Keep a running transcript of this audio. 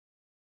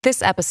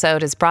This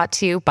episode is brought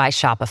to you by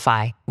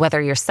Shopify.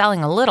 Whether you're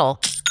selling a little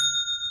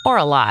or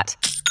a lot,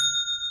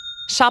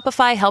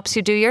 Shopify helps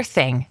you do your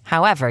thing,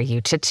 however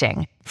you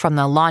cha-ching. From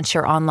the launch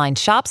your online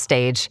shop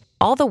stage,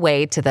 all the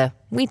way to the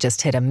we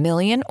just hit 1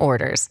 million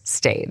orders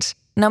stage.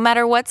 No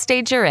matter what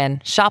stage you're in,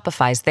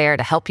 Shopify's there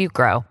to help you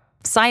grow.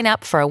 Sign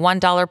up for a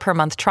 $1 per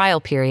month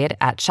trial period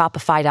at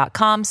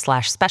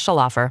shopify.com/special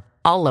offer,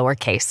 all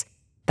lowercase.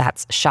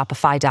 That's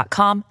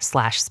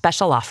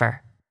shopify.com/special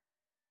offer.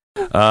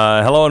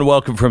 Hello and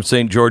welcome from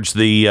St. George.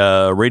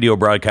 The radio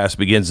broadcast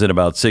begins in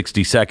about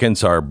 60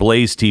 seconds. Our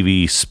Blaze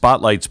TV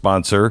spotlight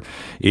sponsor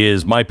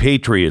is My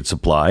Patriot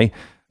Supply.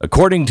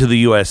 According to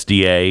the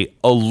USDA,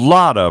 a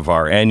lot of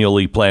our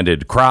annually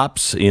planted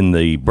crops in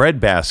the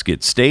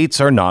breadbasket states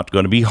are not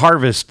going to be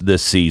harvested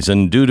this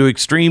season due to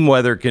extreme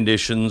weather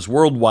conditions,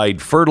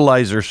 worldwide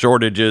fertilizer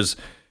shortages,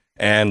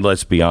 and,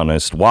 let's be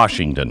honest,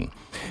 Washington.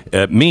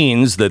 It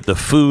means that the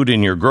food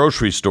in your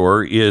grocery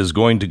store is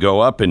going to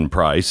go up in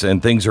price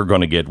and things are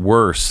going to get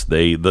worse.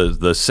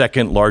 The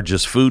second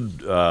largest food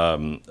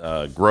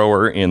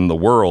grower in the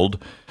world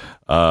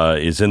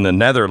is in the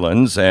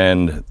Netherlands,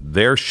 and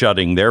they're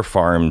shutting their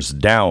farms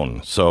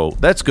down. So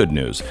that's good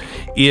news.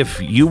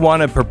 If you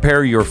want to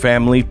prepare your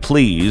family,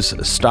 please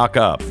stock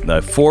up.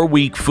 A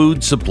 4-week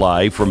food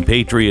supply from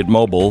Patriot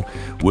Mobile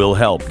will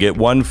help. Get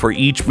one for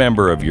each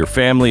member of your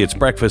family. It's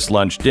breakfast,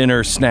 lunch,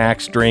 dinner,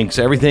 snacks, drinks,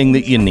 everything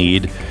that you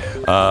need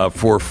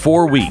for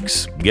 4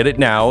 weeks. Get it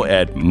now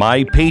at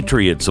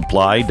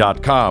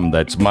mypatriotsupply.com.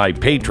 That's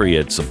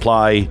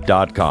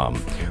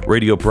mypatriotsupply.com.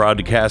 Radio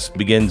broadcast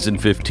begins in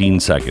 15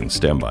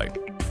 seconds. Stand by.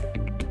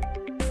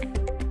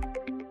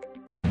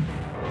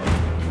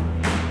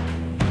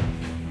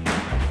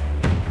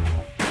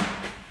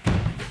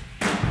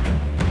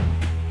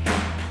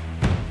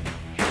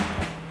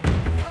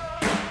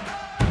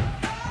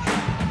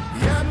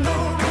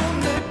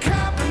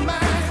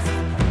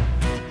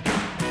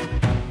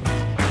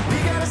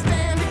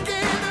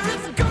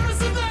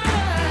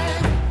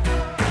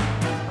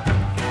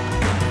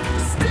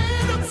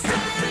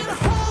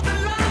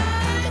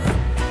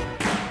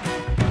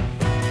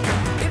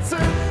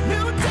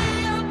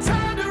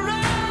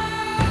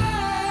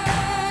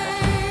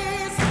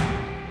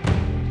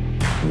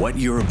 What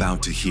you're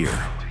about to hear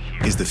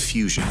is the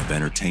fusion of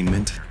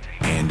entertainment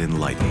and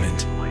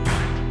enlightenment.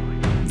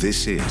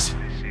 This is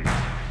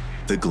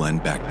the Glenn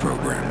Beck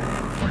Program.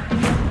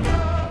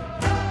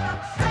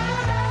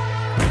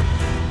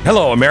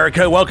 Hello,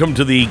 America. Welcome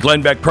to the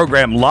Glenn Beck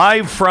Program,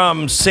 live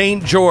from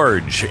St.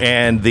 George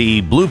and the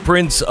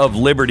Blueprints of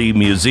Liberty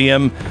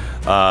Museum,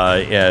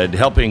 and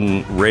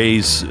helping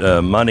raise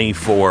money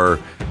for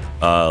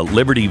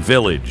Liberty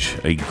Village,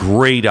 a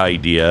great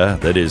idea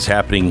that is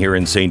happening here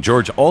in St.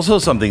 George. Also,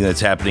 something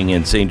that's happening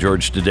in St.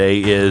 George today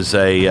is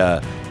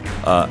a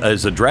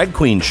drag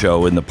queen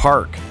show in the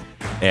park.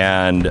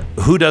 And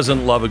who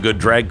doesn't love a good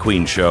drag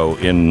queen show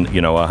in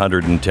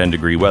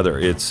 110-degree weather?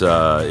 It's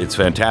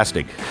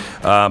fantastic.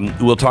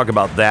 We'll talk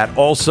about that.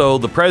 Also,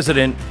 the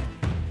president.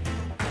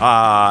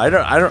 I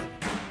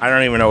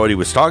don't even know what he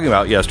was talking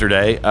about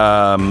yesterday.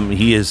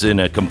 He is in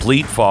a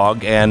complete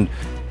fog, and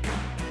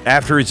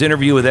after his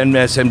interview with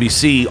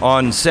MSNBC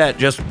on set,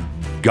 just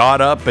got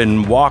up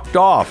and walked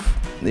off.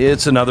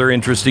 It's another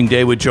interesting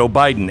day with Joe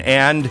Biden.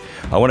 And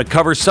I want to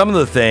cover some of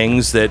the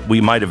things that we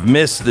might have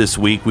missed this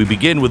week. We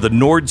begin with the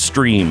Nord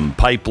Stream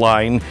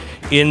pipeline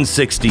in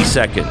 60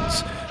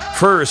 seconds.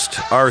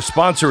 First, our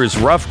sponsor is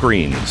Rough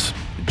Greens.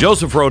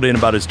 Joseph wrote in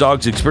about his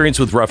dog's experience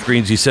with Rough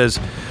Greens. He says,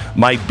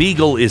 "My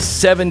beagle is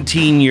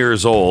 17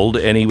 years old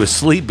and he was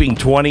sleeping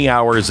 20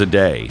 hours a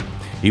day.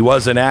 He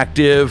wasn't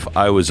active.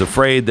 I was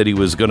afraid that he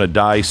was going to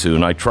die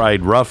soon. I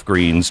tried Rough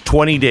Greens.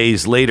 20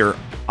 days later,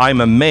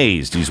 I'm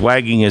amazed. He's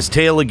wagging his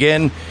tail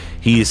again.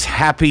 He's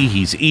happy.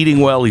 He's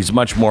eating well. He's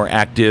much more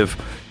active.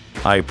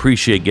 I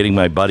appreciate getting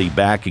my buddy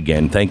back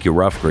again. Thank you,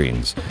 Rough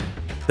Greens."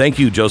 Thank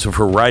you, Joseph,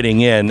 for writing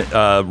in.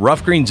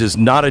 Rough Greens is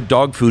not a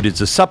dog food.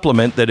 It's a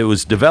supplement that it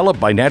was developed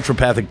by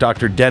naturopathic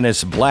Dr.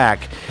 Dennis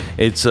Black.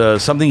 It's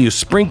something you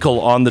sprinkle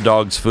on the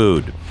dog's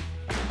food.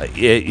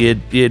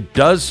 It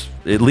does,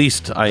 at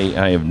least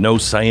I have no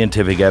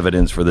scientific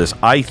evidence for this.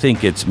 I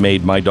think it's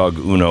made my dog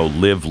Uno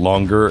live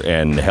longer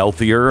and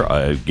healthier.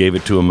 I gave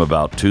it to him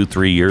about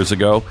 2-3 years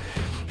ago,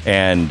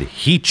 and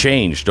he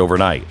changed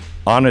overnight.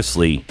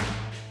 Honestly,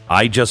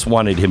 I just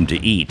wanted him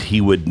to eat. He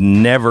would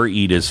never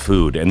eat his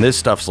food, and this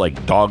stuff's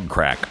like dog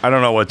crack. I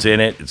don't know what's in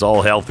it. It's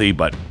all healthy,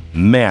 but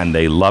man,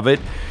 they love it.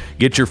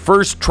 Get your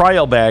first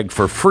trial bag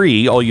for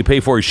free. All you pay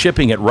for is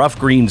shipping at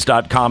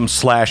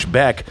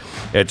roughgreens.com/Beck.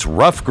 It's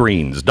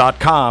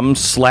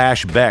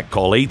roughgreens.com/Beck.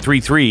 Call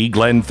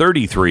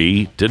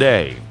 833-GLEN-33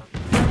 today.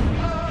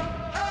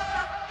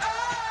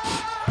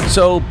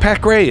 So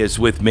Pat Gray is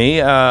with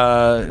me.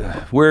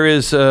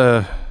 Where's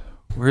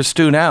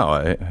Stu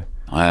now?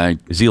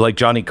 Is he like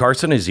Johnny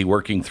Carson? Is he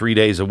working 3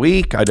 days a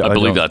week? I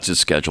believe that's his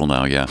schedule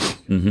now, yeah.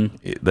 Mm-hmm.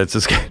 That's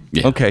his schedule?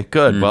 Yeah. Okay,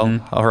 good. Mm-hmm.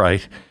 Well, all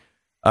right.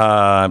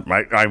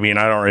 I mean,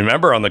 I don't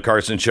remember on the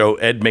Carson show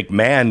Ed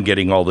McMahon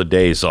getting all the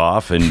days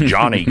off and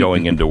Johnny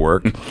going into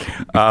work.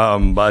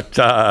 But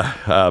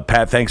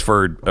Pat, thanks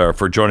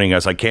for joining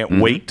us. I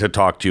can't wait to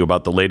talk to you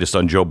about the latest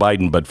on Joe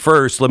Biden. But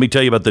first, let me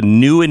tell you about the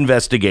new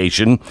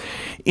investigation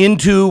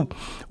into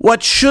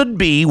what should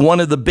be one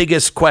of the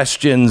biggest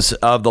questions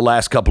of the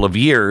last couple of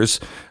years.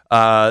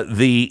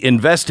 The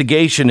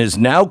investigation is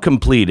now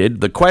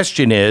completed. The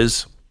question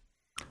is,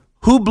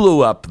 who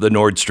blew up the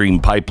Nord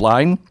Stream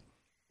pipeline?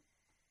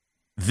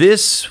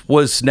 This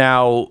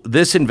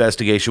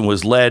investigation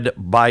was led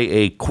by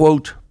a,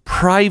 quote,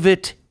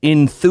 private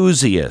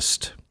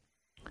enthusiast,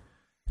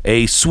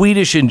 a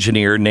Swedish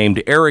engineer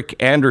named Eric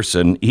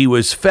Anderson. He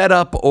was fed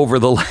up over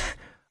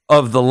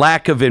the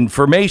lack of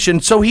information,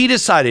 so he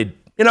decided,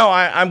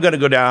 I'm going to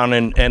go down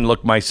and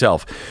look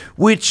myself,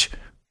 which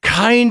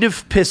kind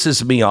of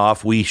pisses me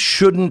off. We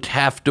shouldn't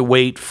have to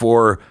wait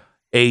for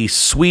a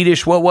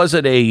Swedish,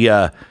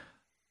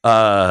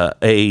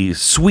 a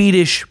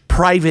Swedish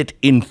private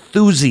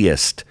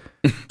enthusiast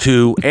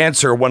to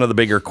answer one of the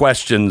bigger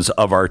questions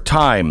of our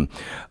time.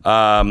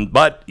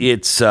 But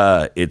it's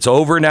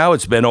over now.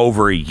 It's been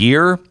over a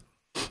year.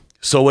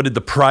 So what did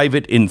the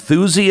private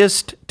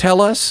enthusiast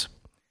tell us?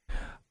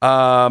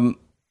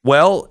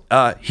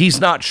 He's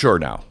not sure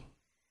now.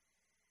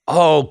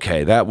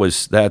 Okay,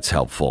 that's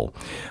helpful.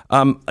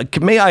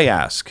 May I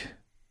ask,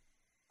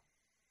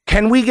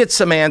 can we get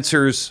some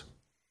answers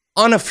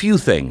on a few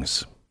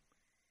things?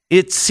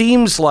 It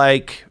seems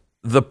like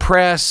the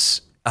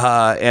press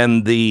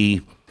and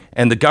the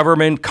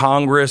government,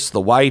 Congress, the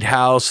White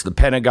House, the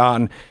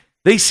Pentagon,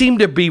 they seem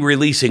to be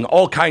releasing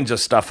all kinds of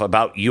stuff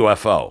about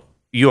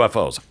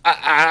UFOs.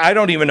 I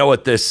don't even know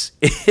what this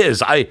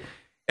is.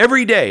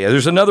 Every day,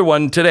 there's another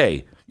one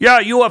today.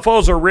 Yeah,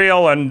 UFOs are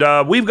real, and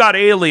we've got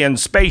alien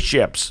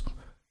spaceships.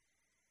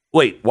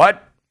 Wait,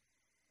 what?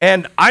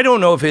 And I don't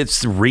know if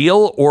it's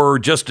real or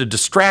just a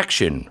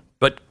distraction,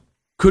 but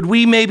could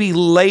we maybe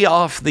lay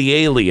off the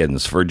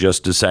aliens for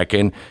just a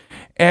second?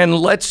 And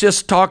let's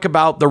just talk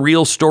about the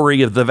real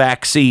story of the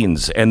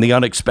vaccines and the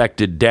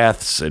unexpected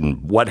deaths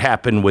and what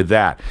happened with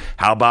that.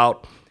 How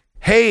about,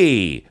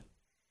 hey,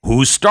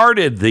 who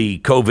started the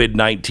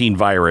COVID-19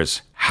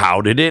 virus?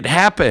 How did it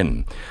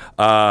happen?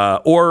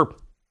 Or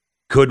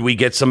could we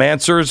get some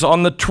answers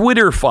on the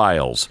Twitter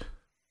files?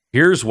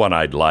 Here's one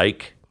I'd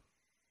like.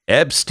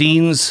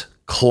 Epstein's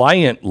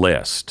client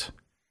list.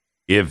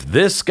 If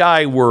this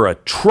guy were a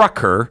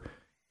trucker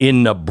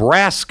in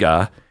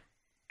Nebraska,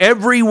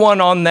 everyone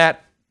on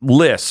that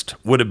list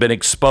would have been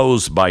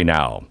exposed by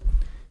now.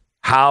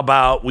 How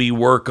about we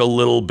work a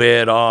little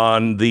bit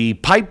on the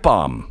pipe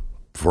bomb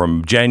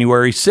from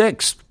January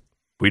 6th?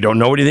 We don't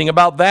know anything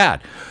about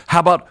that.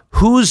 How about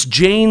who's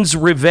Jane's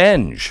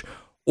revenge?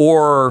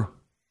 Or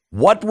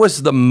what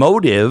was the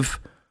motive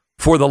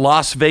for the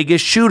Las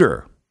Vegas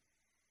shooter?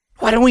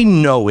 Why don't we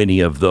know any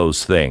of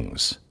those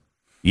things?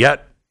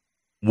 Yet,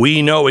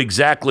 we know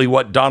exactly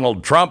what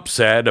Donald Trump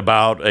said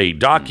about a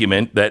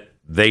document that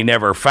they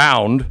never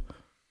found.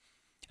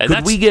 And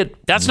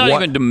that's not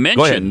even to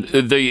mention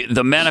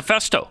the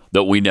manifesto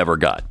that we never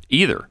got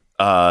either.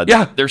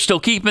 They're still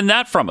keeping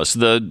that from us.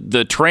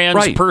 The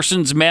trans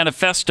person's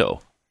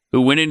manifesto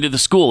who went into the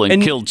school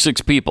and killed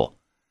 6 people.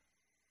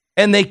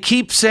 And they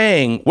keep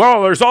saying,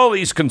 well, there's all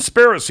these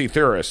conspiracy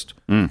theorists.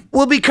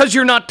 Well, because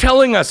you're not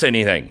telling us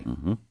anything.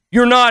 Mm-hmm.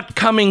 You're not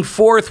coming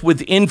forth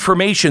with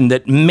information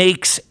that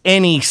makes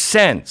any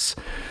sense.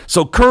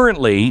 So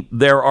currently,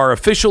 there are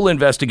official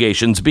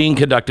investigations being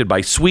conducted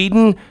by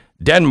Sweden,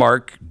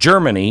 Denmark,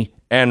 Germany,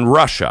 and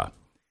Russia.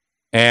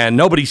 And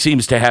nobody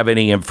seems to have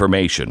any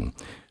information.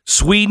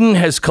 Sweden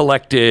has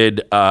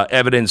collected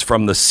evidence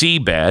from the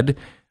seabed,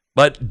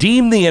 but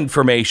deemed the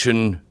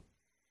information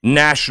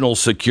national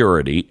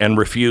security and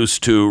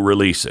refused to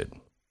release it.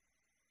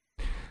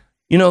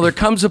 There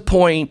comes a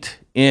point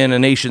in a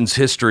nation's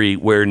history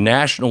where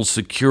national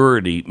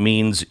security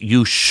means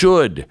you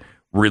should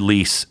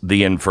release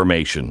the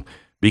information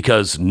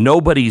because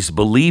nobody's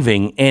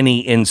believing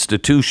any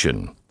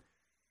institution.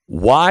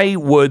 Why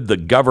would the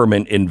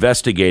government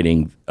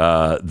investigating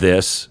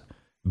this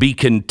be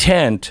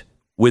content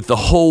with the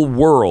whole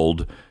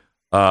world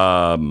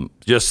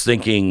just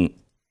thinking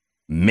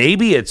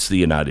maybe it's the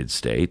United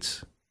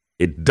States?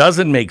 It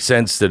doesn't make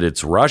sense that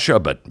it's Russia,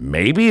 but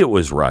maybe it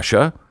was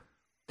Russia.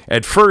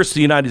 At first,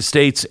 the United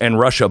States and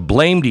Russia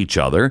blamed each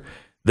other.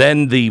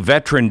 Then the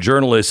veteran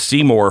journalist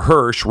Seymour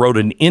Hersh wrote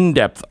an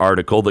in-depth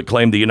article that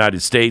claimed the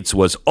United States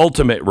was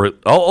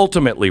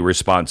ultimately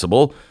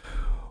responsible.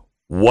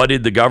 What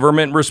did the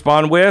government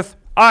respond with?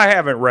 I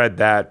haven't read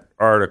that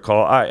article.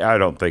 I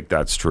don't think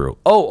that's true.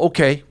 Oh,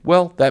 okay.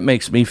 Well, that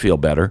makes me feel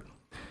better.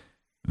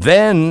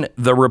 Then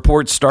the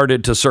reports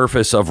started to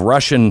surface of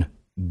Russian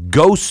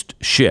ghost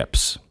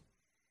ships.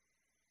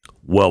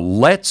 Well,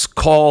 let's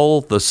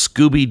call the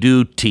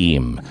Scooby-Doo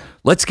team.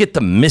 Let's get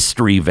the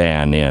mystery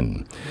van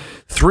in.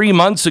 3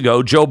 months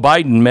ago, Joe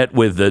Biden met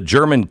with the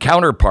German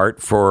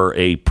counterpart for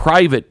a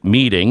private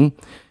meeting.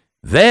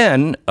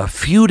 Then, a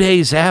few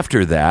days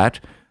after that,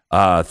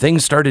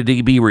 things started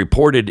to be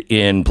reported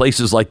in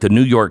places like the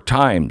New York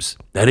Times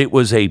that it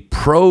was a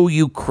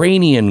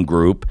pro-Ukrainian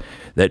group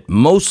that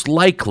most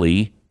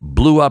likely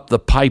blew up the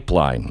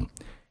pipeline.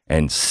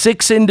 And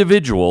 6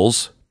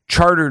 individuals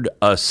chartered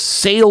a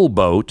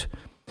sailboat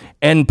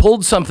and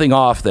pulled something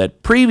off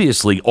that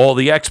previously all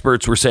the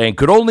experts were saying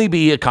could only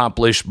be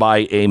accomplished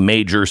by a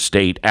major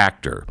state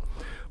actor.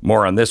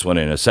 More on this one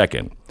in a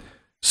second.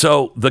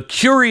 So the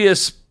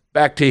curious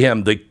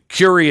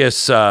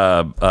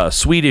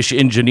Swedish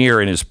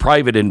engineer in his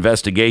private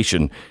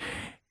investigation,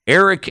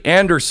 Eric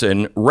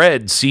Anderson,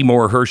 read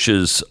Seymour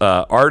Hersh's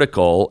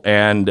article,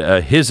 and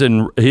his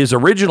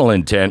original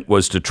intent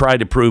was to try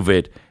to prove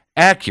it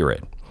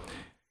accurate.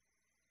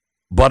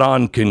 But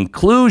on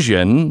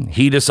conclusion,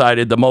 he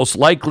decided the most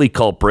likely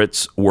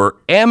culprits were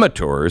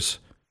amateurs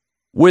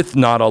with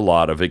not a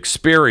lot of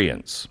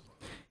experience.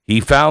 He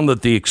found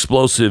that the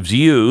explosives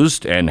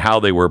used and how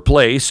they were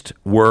placed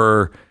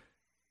were,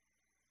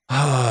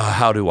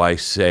 how do I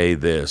say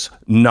this,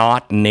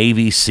 not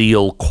Navy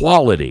SEAL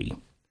quality.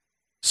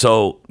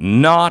 So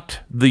not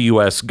the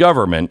U.S.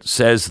 government,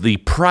 says the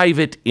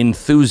private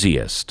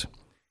enthusiast.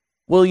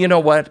 Well, you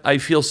know what? I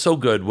feel so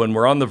good when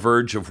we're on the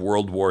verge of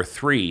World War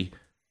III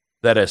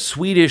that a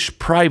Swedish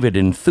private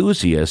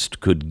enthusiast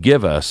could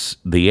give us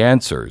the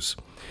answers.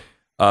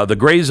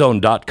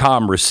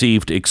 TheGrayZone.com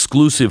received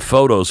exclusive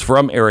photos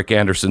from Eric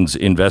Anderson's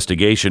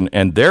investigation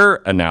and their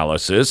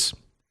analysis.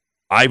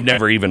 I've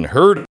never even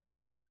heard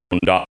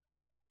of,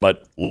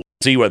 but let's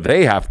see what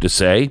they have to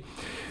say.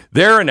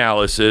 Their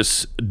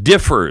analysis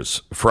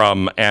differs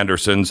from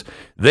Anderson's.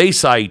 They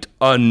cite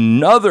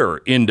another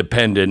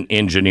independent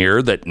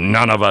engineer that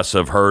none of us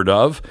have heard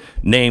of,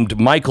 named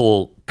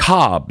Michael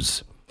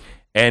Cobbs.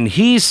 And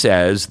he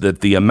says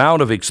that the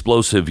amount of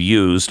explosive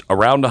used,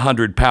 around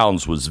 100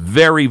 pounds, was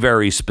very,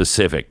 very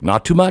specific.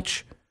 Not too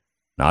much,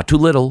 not too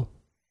little.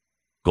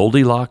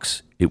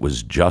 Goldilocks, it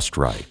was just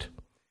right.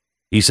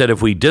 He said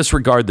if we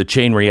disregard the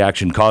chain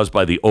reaction caused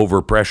by the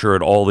overpressure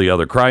at all the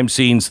other crime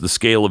scenes, the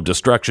scale of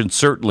destruction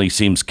certainly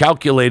seems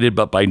calculated,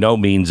 but by no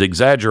means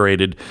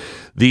exaggerated.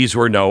 These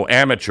were no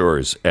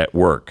amateurs at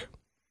work.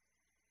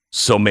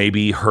 So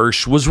maybe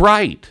Hersh was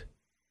right.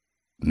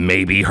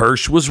 Maybe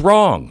Hersh was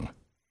wrong.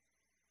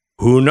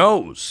 Who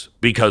knows?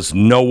 Because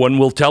no one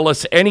will tell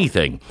us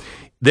anything.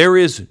 There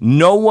is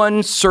no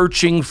one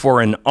searching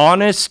for an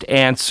honest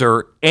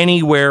answer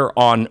anywhere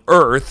on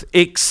earth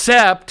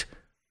except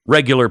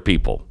regular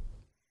people.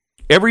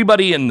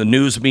 Everybody in the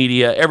news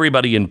media,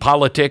 everybody in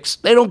politics,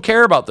 they don't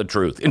care about the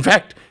truth. In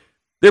fact,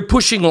 they're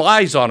pushing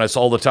lies on us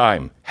all the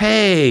time.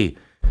 Hey,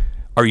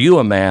 are you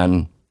a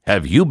man?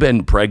 Have you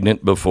been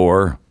pregnant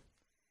before?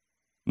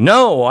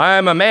 No,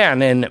 I'm a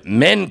man and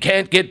men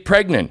can't get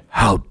pregnant.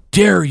 How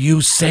dare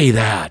you say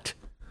that?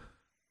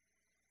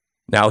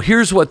 Now,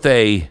 here's what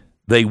they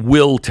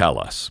will tell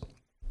us.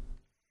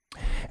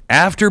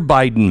 After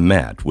Biden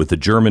met with the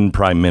German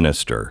prime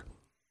minister,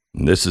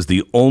 and this is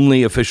the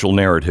only official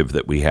narrative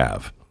that we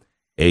have,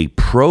 a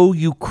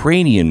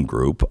pro-Ukrainian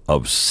group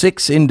of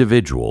 6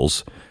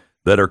 individuals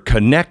that are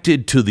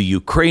connected to the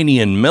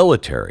Ukrainian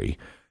military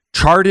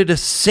chartered a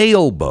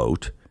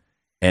sailboat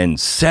and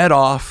set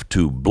off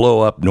to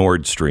blow up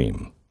Nord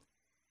Stream.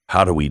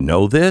 How do we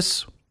know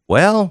this?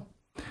 Well,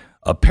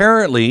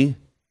 apparently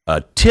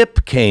a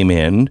tip came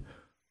in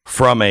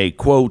from a,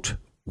 quote,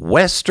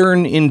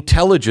 Western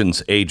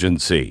intelligence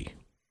agency.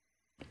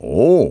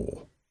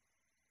 Oh,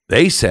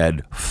 they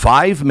said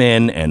 5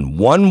 men and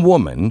 1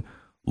 woman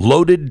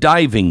loaded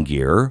diving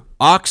gear,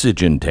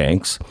 oxygen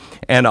tanks,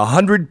 and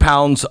 100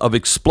 pounds of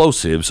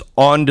explosives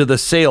onto the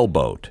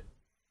sailboat.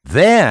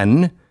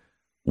 Then,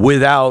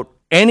 without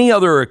any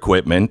other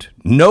equipment,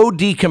 no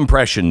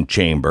decompression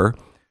chamber,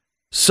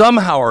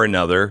 somehow or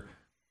another,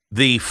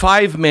 the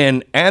 5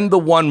 men and the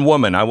 1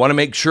 woman, I want to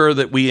make sure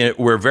that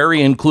we're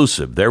very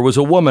inclusive. There was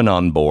a woman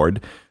on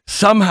board.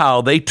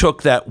 Somehow they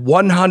took that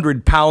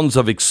 100 pounds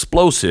of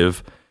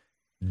explosive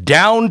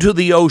down to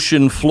the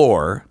ocean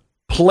floor,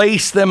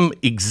 placed them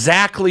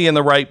exactly in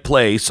the right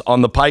place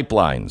on the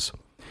pipelines.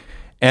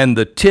 And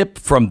the tip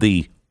from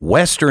the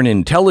Western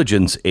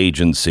Intelligence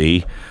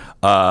Agency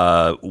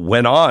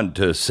went on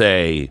to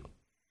say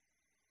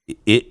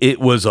it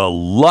was a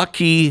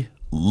lucky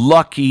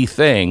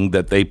thing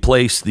that they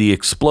placed the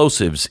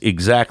explosives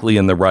exactly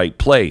in the right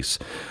place.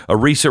 A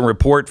recent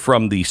report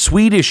from the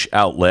Swedish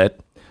outlet,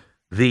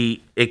 the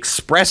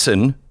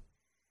Expressen,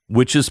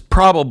 which is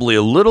probably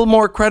a little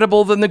more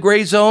credible than the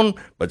Gray Zone,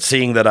 but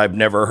seeing that I've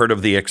never heard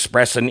of the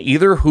Expressen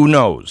either, who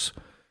knows?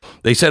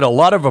 They said a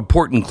lot of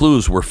important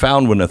clues were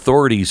found when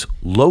authorities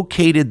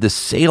located the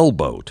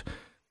sailboat.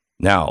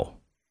 Now,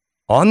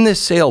 on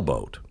this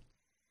sailboat,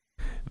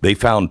 they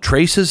found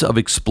traces of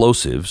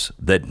explosives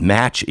that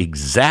match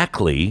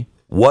exactly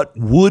what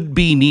would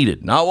be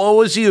needed. Not what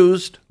was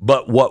used,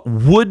 but what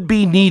would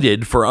be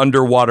needed for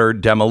underwater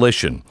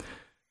demolition.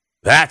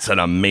 That's an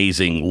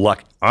amazing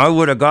luck. I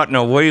would have gotten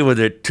away with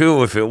it,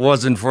 too, if it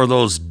wasn't for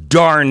those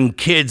darn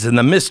kids in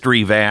the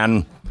mystery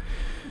van.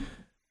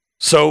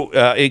 So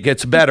it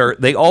gets better.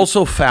 They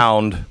also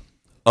found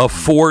a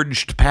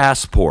forged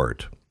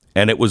passport,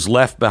 and it was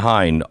left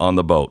behind on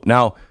the boat.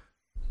 Now,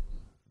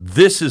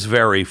 this is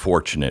very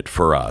fortunate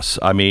for us.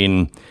 I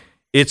mean,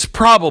 it's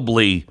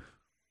probably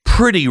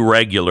pretty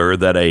regular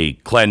that a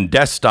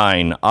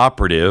clandestine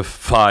operative,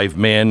 5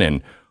 men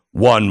and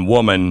 1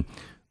 woman,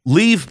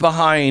 leave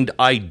behind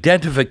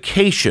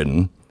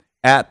identification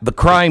at the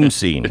crime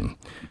scene.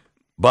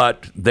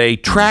 But they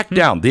tracked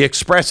down, the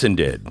Expressin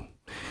did.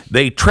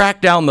 They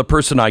tracked down the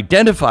person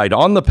identified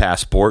on the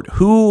passport,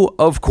 who,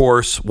 of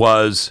course,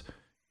 was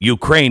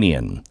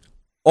Ukrainian.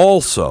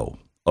 Also,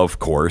 of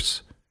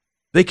course,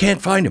 they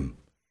can't find him.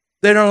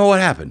 They don't know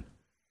what happened.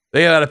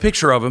 They got a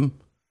picture of him,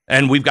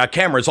 and we've got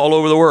cameras all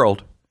over the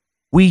world.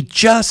 We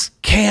just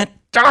can't,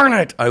 darn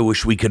it. I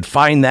wish we could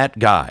find that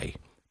guy,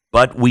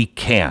 but we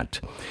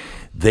can't.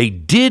 They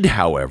did,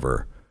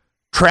 however,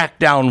 track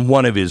down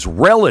one of his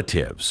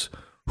relatives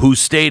who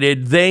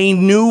stated they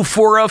knew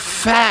for a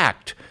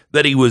fact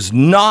that he was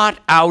not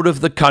out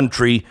of the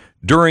country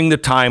during the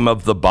time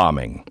of the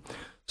bombing.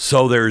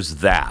 So there's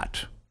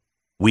that.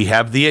 We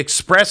have the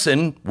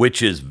Expressin,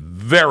 which is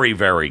very,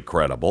 very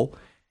credible.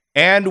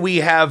 And we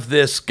have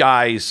this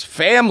guy's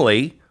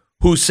family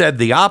who said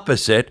the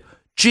opposite.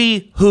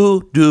 Gee,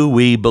 who do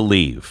we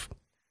believe?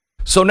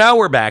 So now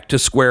we're back to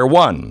square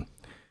one.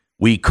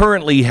 We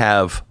currently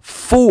have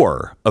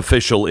 4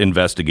 official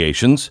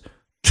investigations.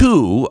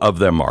 2 of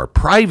them are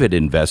private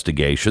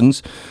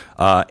investigations,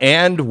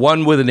 and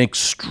one with an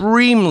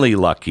extremely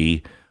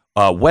lucky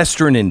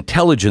Western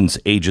Intelligence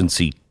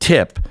Agency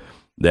tip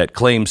that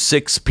claims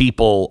 6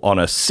 people on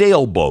a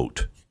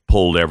sailboat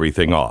pulled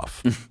everything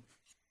off.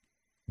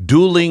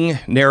 Dueling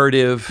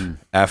narrative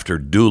after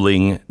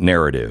dueling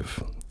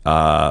narrative.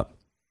 I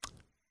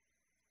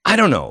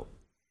don't know.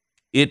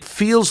 It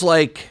feels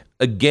like,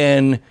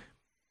 again,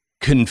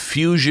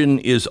 confusion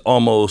is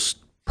almost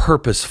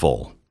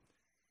purposeful.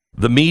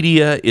 The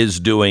media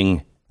is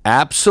doing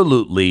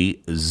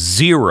absolutely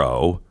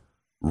zero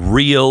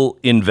real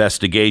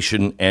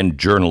investigation and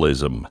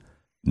journalism.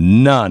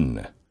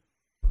 None.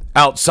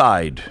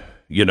 Outside,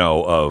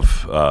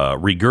 of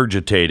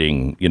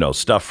regurgitating,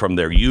 stuff from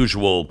their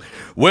usual,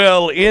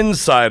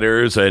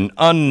 insiders and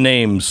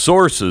unnamed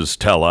sources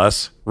tell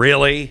us.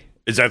 Really?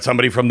 Is that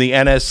somebody from the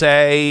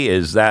NSA?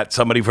 Is that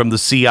somebody from the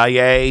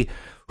CIA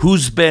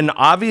who's been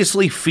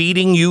obviously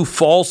feeding you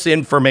false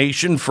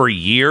information for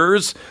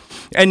years?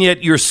 And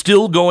yet you're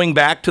still going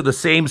back to the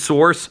same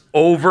source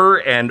over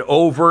and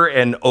over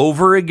and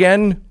over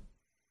again?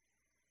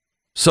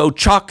 So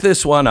chalk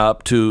this one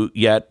up to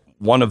yet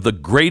one of the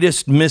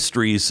greatest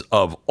mysteries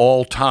of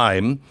all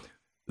time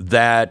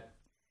that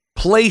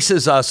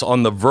places us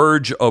on the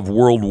verge of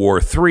World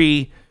War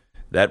III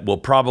that will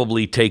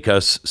probably take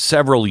us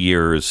several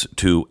years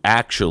to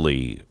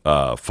actually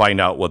find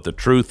out what the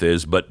truth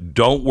is. But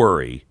don't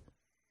worry,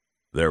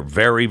 they're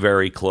very,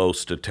 very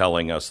close to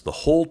telling us the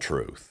whole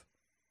truth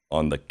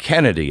on the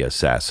Kennedy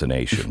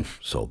assassination.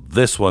 So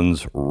this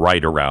one's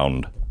right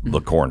around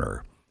the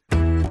corner.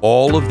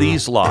 All of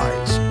these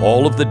lies,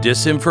 all of the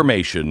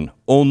disinformation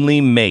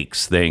only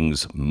makes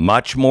things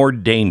much more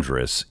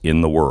dangerous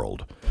in the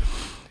world.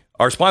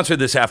 Our sponsor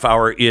this half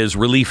hour is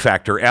Relief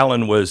Factor.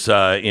 Alan was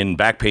in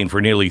back pain for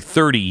nearly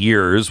 30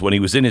 years. When he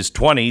was in his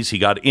 20s, he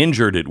got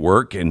injured at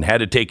work and had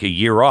to take a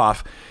year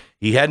off.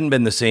 He hadn't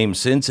been the same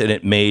since, and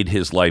it made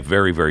his life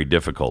very, very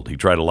difficult. He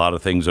tried a lot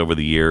of things over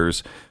the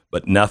years,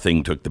 but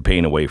nothing took the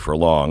pain away for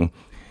long.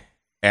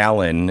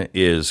 Alan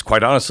is,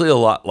 quite honestly, a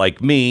lot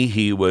like me.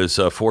 He was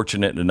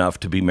fortunate enough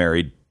to be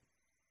married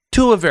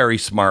to a very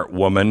smart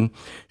woman.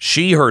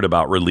 She heard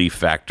about Relief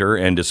Factor,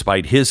 and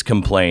despite his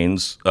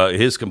complaints,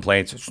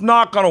 it's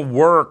not going to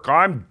work.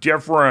 I'm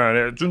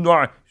different. It's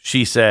not.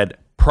 She said,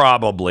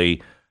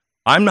 probably,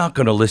 I'm not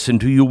going to listen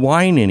to you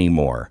whine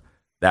anymore.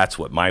 That's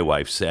what my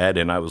wife said,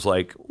 and I was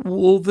like,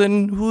 well,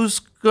 then who's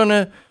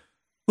gonna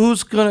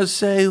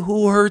say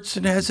who hurts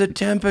and has a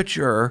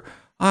temperature?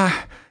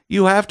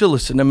 You have to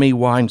listen to me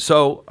whine.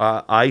 So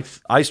I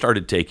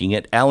started taking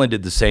it. Alan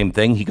did the same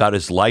thing. He got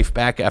his life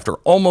back after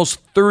almost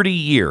 30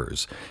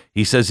 years.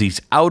 He says he's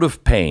out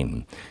of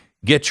pain.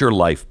 Get your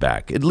life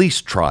back. At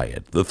least try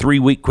it. The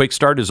 3-week quick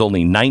start is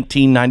only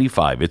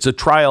 $19.95. It's a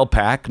trial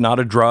pack, not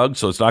a drug,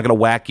 so it's not going to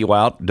whack you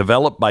out.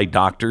 Developed by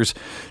doctors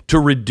to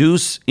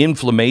reduce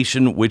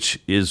inflammation,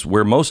 which is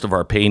where most of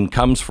our pain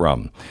comes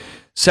from.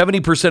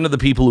 70% of the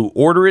people who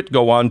order it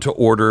go on to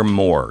order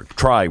more.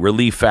 Try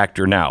Relief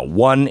Factor now.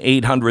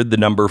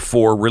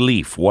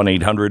 1-800-4-RELIEF.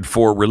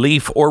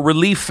 1-800-4-RELIEF or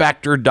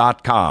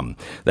ReliefFactor.com.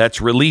 That's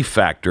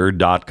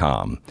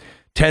ReliefFactor.com.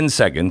 10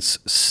 seconds,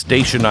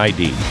 station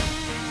ID.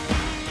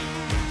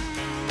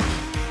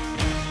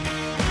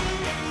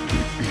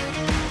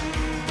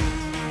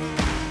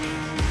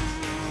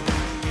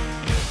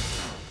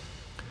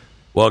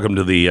 Welcome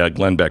to the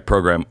Glenn Beck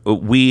program.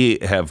 We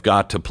have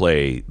got to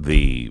play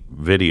the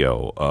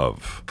video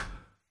of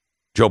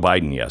Joe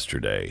Biden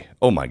yesterday.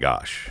 Oh, my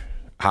gosh.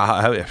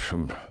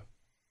 Can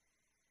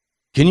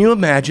you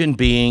imagine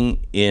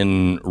being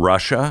in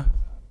Russia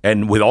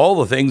and with all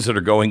the things that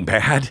are going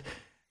bad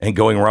and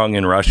going wrong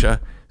in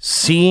Russia,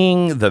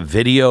 seeing the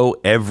video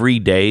every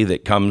day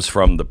that comes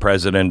from the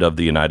president of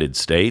the United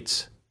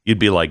States, you'd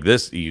be like,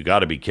 "This, you got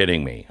to be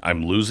kidding me.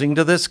 I'm losing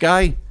to this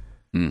guy."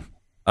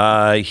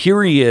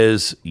 Here he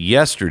is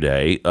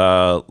yesterday.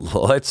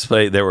 Let's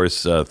say there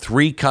was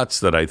 3 cuts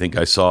that I think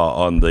I saw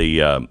on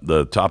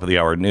the top of the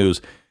hour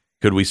news.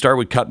 Could we start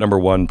with cut number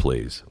 1,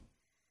 please?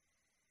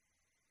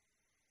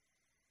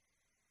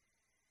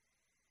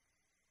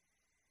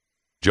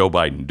 Joe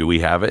Biden, do we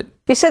have it?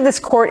 You said this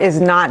court is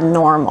not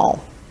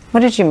normal.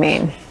 What did you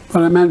mean?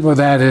 What I meant with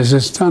that is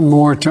it's done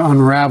more to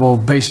unravel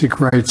basic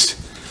rights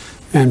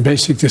and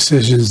basic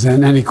decisions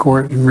than any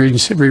court in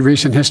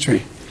recent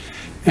history.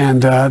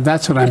 And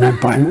that's what I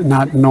meant by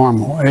not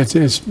normal.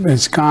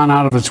 It's gone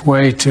out of its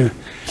way to,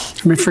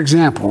 I mean, for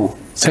example,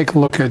 take a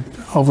look at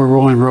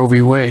overruling Roe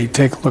v. Wade.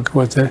 Take a look at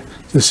what the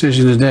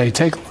decision today.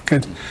 Take a look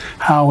at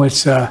how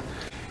it's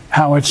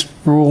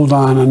ruled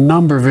on a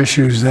number of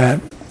issues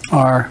that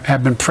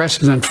have been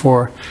precedent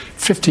for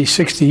 50,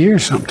 60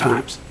 years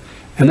sometimes.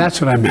 And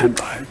that's what I meant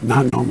by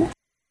not normal.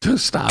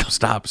 Stop.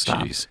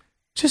 Jeez.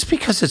 Just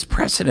because it's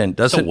precedent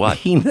doesn't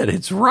mean that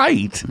it's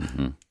right.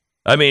 Mm-hmm.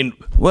 I mean,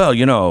 well,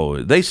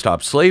 they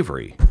stopped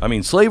slavery. I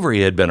mean,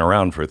 slavery had been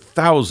around for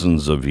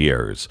thousands of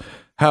years.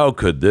 How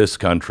could this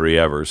country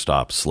ever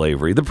stop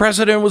slavery? The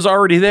precedent was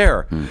already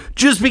there.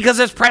 Just because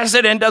it's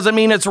precedent doesn't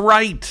mean it's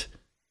right.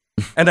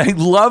 And I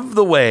love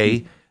the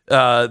way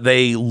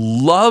they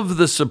love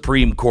the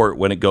Supreme Court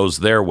when it goes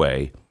their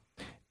way.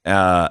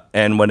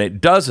 And when it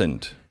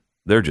doesn't,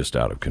 they're just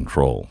out of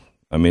control.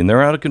 I mean,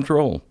 they're out of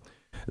control.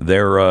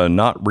 They're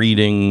not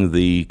reading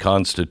the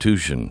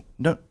Constitution.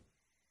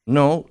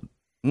 No,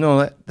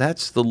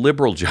 that's the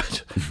liberal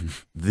judge.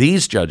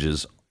 These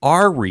judges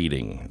are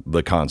reading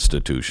the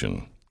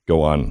Constitution.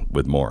 Go on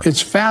with more.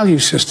 Its value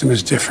system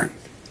is different,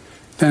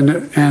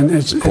 and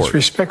its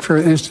respect for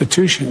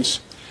institutions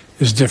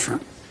is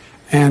different.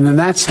 And in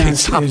that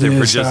sense, stop there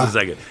for just a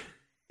second.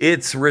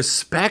 It's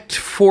respect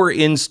for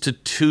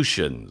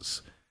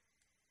institutions.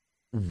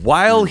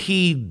 While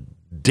he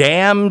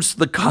damns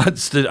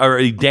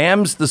he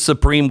damns the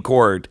Supreme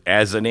Court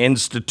as an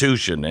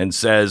institution and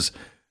says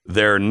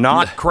they're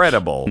not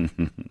credible,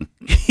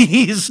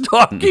 he's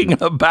talking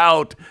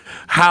about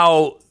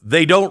how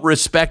they don't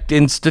respect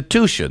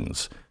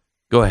institutions.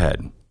 Go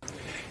ahead.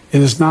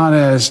 It is not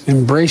as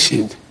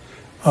embracing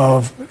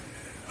of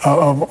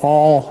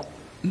all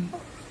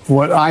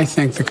what I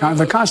think the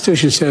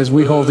Constitution says.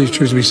 We hold these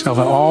truths to be self.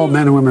 All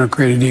men and women are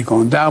created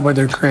equal, endowed by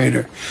their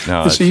Creator.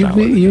 No, it's the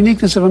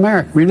uniqueness of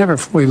America. We never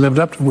fully lived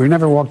up to it. We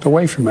never walked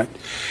away from it.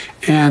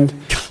 And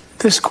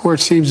this court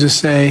seems to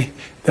say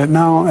that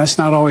no, that's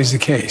not always the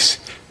case.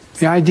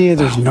 The idea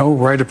there's no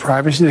right of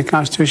privacy in the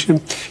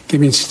Constitution,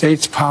 giving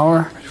states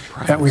power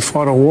that we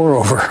fought a war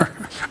over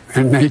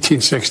in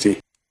 1860.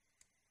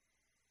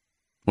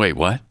 Wait,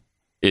 what?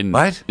 In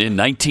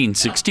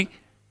 1960?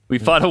 We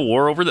fought a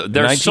war over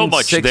there's so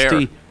much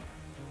there.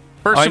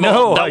 First of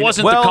all, that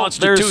wasn't the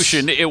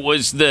Constitution. It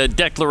was the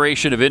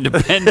Declaration of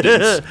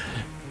Independence.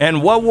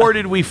 And what war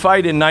did we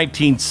fight in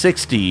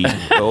 1960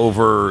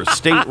 over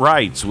state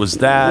rights? Was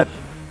that...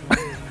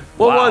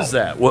 What was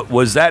that?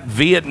 Was that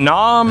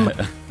Vietnam?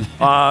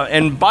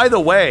 And by the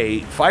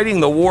way, fighting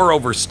the war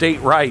over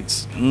state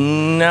rights,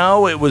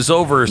 no, it was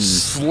over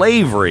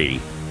slavery.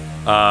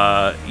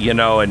 Those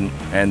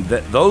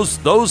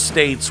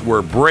states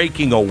were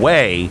breaking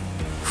away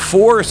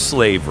for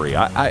slavery.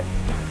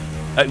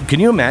 Can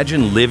you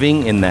imagine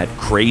living in that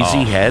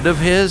crazy head of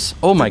his?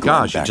 Oh my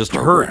gosh, it just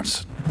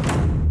hurts.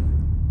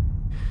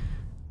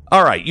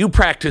 All right, you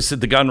practice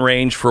at the gun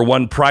range for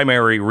one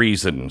primary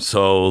reason,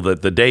 so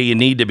that the day you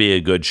need to be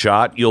a good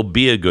shot, you'll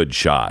be a good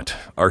shot.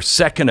 Our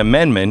Second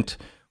Amendment,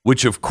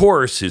 which of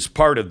course is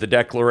part of the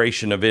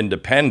Declaration of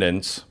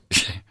Independence,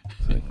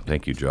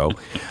 thank you, Joe,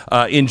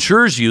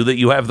 ensures you that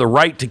you have the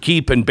right to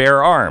keep and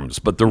bear arms,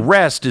 but the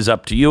rest is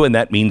up to you, and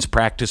that means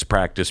practice,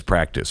 practice,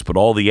 practice. But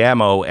all the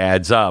ammo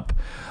adds up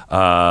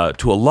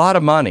to a lot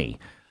of money.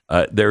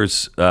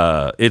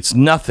 It's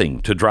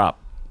nothing to drop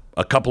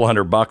a couple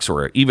 $100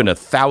 or even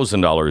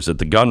 $1,000 at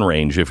the gun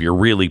range if you're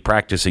really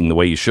practicing the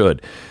way you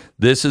should.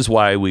 This is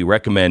why we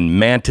recommend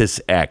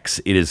Mantis X.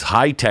 It is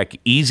high-tech,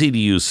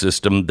 easy-to-use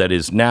system that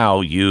is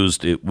now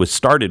used. It was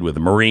started with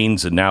the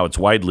Marines, and now it's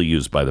widely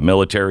used by the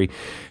military.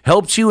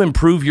 Helps you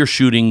improve your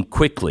shooting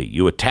quickly.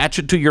 You attach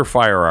it to your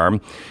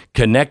firearm,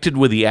 connected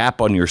with the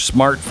app on your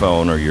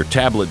smartphone or your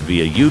tablet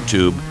via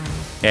YouTube,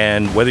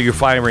 and whether you're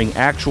firing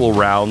actual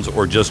rounds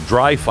or just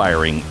dry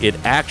firing, it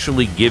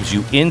actually gives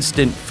you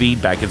instant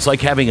feedback. It's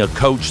like having a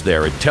coach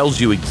there. It tells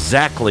you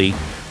exactly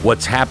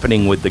what's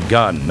happening with the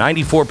gun.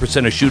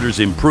 94% of shooters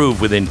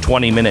improve within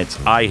 20 minutes.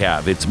 I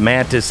have. It's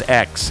Mantis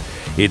X.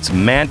 It's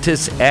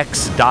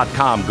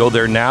MantisX.com. Go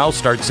there now.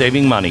 Start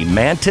saving money.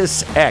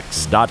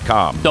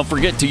 MantisX.com. Don't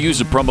forget to use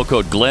the promo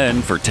code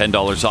Glenn for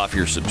 $10 off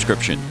your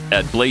subscription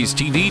at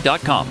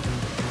BlazeTV.com.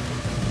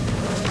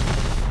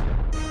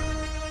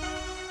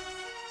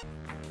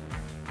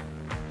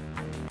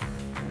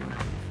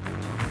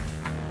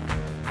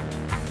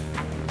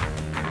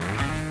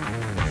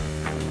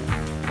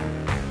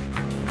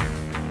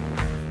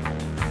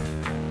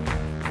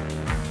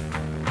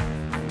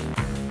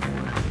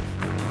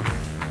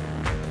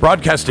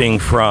 Broadcasting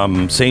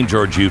from St.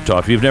 George, Utah.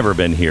 If you've never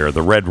been here,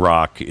 the Red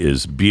Rock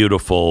is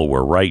beautiful.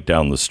 We're right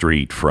down the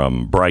street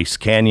from Bryce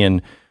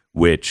Canyon,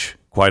 which,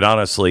 quite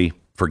honestly,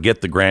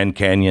 forget the Grand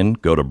Canyon,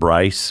 go to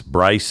Bryce.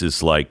 Bryce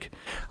is like,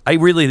 I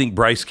really think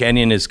Bryce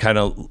Canyon is kind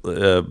of,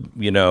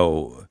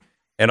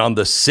 and on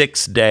the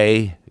 6th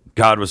day,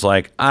 God was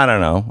like, I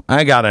don't know,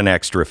 I got an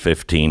extra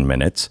 15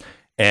 minutes.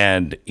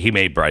 And he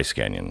made Bryce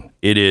Canyon.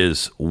 It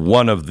is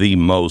one of the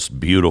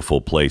most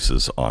beautiful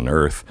places on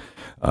earth.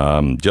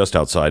 Just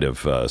outside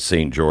of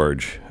St.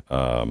 George,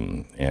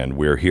 and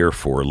we're here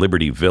for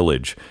Liberty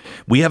Village.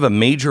 We have a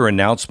major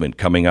announcement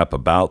coming up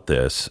about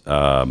this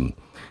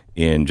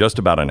in just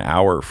about an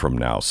hour from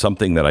now,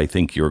 something that I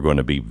think you're going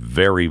to be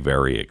very,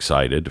 very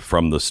excited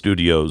from the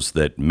studios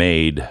that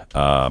made,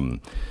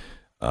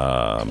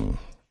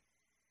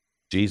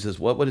 Jesus,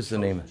 what is the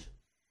name?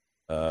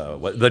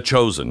 The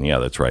Chosen. Yeah,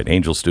 that's right.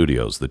 Angel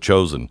Studios, The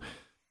Chosen.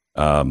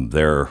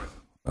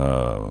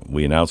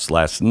 We announced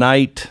last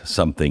night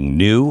something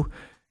new,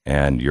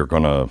 and you're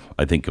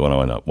I think you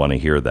want to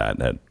hear that.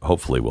 That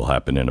hopefully will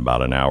happen in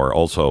about an hour.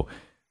 Also,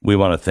 we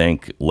want to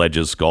thank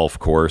Ledges Golf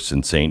Course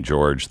in St.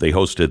 George. They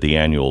hosted the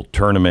annual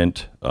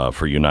tournament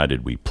for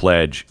United We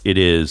Pledge. It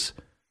is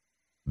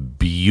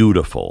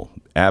beautiful,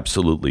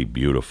 absolutely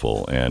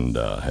beautiful, and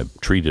have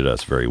treated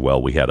us very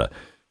well. We had a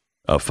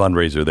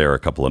fundraiser there a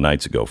couple of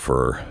nights ago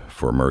for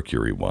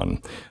Mercury One.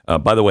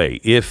 By the way,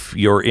 if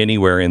you're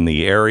anywhere in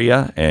the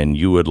area and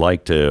you would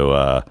like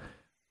to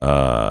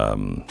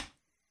own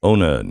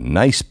a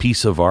nice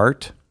piece of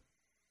art,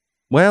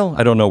 well,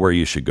 I don't know where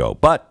you should go,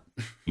 but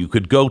you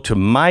could go to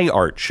my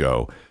art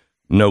show.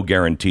 No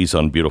guarantees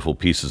on beautiful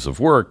pieces of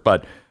work,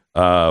 but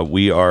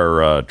we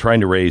are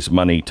trying to raise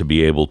money to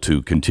be able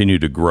to continue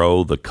to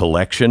grow the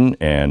collection.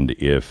 And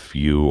if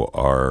you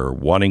are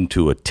wanting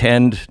to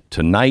attend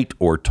tonight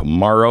or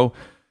tomorrow,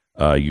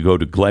 you go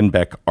to Glenn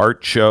Beck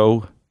Art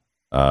Show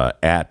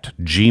at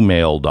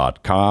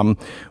gmail.com.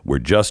 We're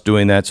just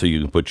doing that so you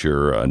can put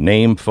your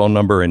name, phone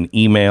number, and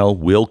email.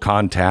 We'll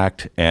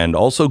contact, and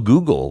also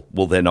Google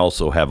will then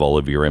also have all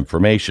of your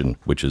information,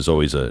 which is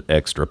always an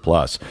extra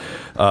plus.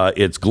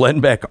 It's Glenn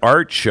Beck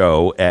Art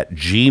Show at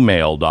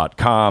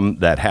gmail.com.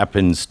 That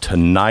happens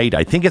tonight.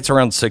 I think it's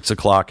around 6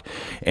 o'clock,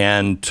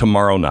 and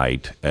tomorrow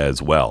night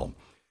as well.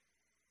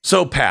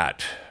 So,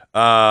 Pat,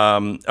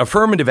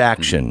 affirmative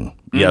action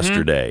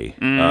yesterday.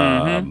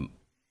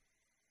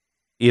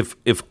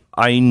 If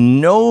I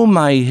know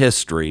my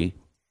history,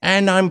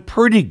 and I'm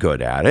pretty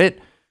good at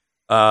it,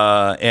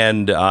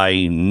 and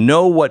I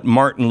know what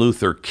Martin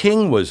Luther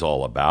King was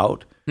all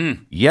about,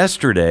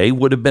 yesterday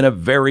would have been a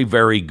very,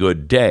 very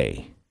good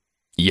day.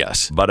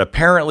 Yes. But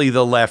apparently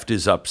the left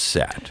is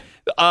upset.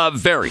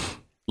 Very.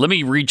 Let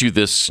me read you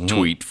this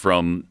tweet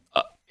from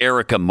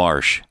Erica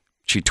Marsh.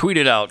 She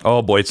tweeted out.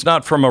 Oh boy, it's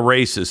not from a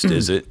racist,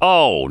 is it?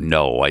 Oh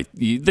no,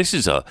 this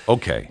is a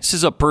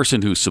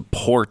person who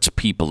supports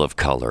people of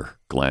color,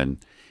 Glenn.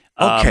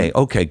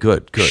 Okay,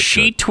 good.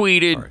 She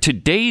tweeted, right.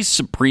 Today's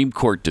Supreme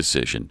Court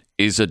decision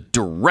is a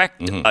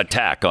direct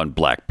attack on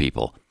black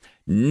people.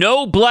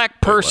 No black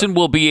person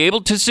will be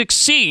able to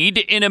succeed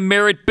in a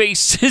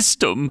merit-based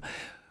system,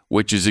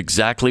 which is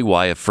exactly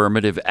why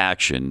affirmative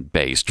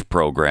action-based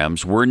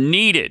programs were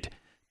needed.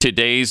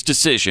 Today's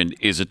decision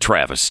is a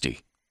travesty.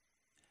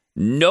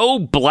 No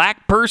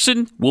black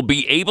person will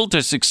be able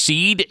to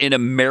succeed in a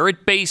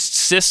merit-based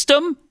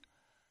system?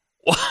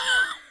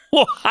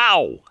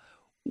 Wow,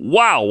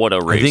 what a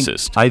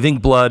racist. I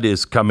think blood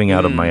is coming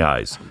out of my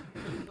eyes.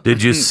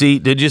 Did you see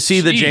the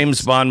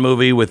James Bond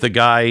movie with the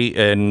guy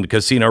in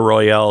Casino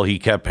Royale?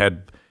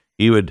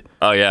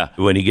 Oh yeah.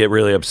 When he get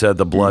really upset,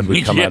 the blood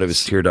would come out of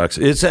his tear ducts.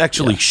 It's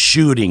actually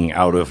shooting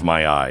out of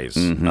my eyes.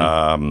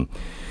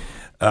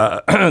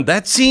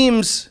 That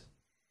seems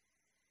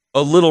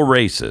a little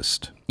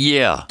racist.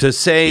 Yeah. To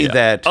say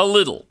that a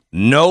little.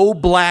 No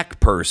black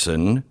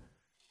person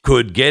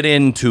could get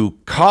into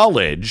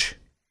college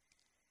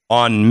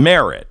on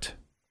merit.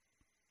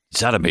 Is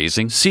that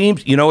amazing?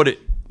 Seems, you know what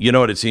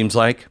it seems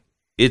like?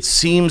 It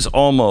seems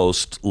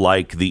almost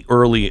like the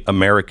early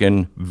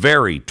American,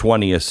 very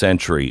 20th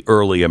century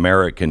early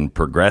American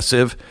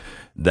progressive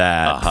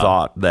that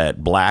thought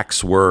that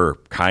blacks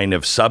were kind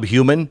of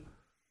subhuman.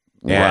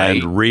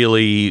 Right. And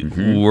really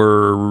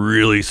were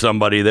really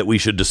somebody that we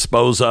should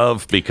dispose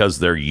of because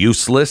they're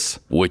useless.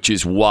 Which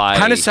is why...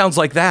 Kind of sounds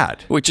like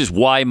that. Which is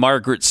why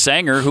Margaret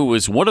Sanger, who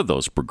was one of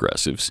those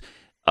progressives,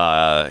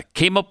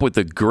 came up with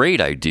the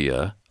great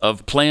idea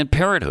of Planned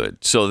Parenthood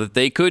so that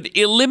they could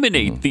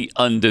eliminate the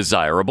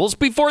undesirables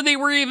before they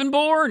were even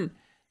born.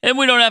 And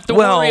we don't have to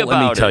worry about it.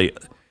 Well, let me tell you.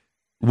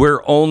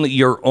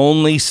 You're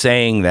only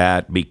saying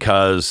that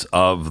because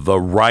of the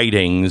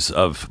writings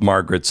of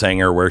Margaret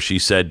Sanger, where she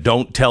said,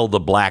 "Don't tell the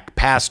black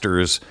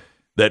pastors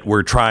that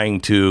we're trying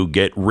to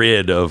get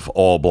rid of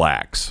all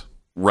blacks."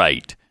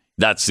 Right.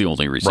 That's the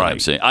only reason I'm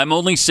saying. I'm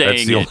only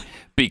saying it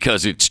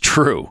because it's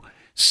true.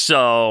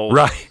 So,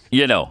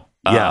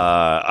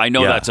 Yeah. I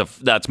know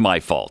that's my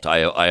fault.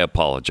 I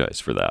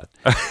apologize for that.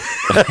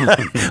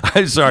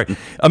 I'm sorry.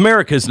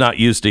 America's not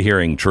used to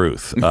hearing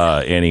truth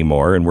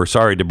anymore, and we're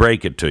sorry to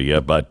break it to you,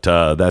 but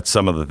that's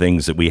some of the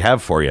things that we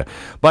have for you.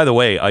 By the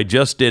way, I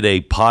just did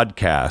a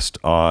podcast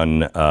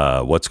on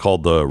what's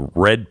called the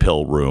Red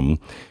Pill Room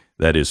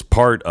that is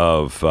part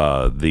of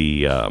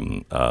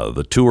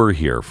the tour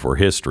here for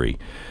history.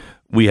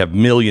 We have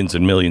millions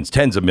and millions,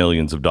 tens of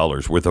millions of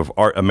dollars worth of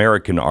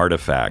American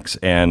artifacts,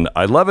 and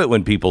I love it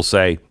when people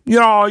say,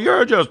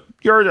 you're just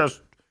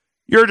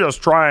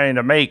trying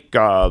to make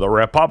the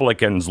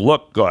Republicans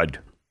look good.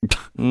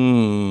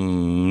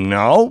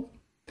 No.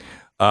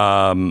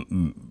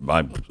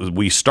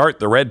 We start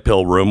the Red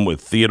Pill Room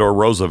with Theodore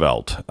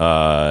Roosevelt,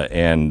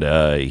 and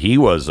he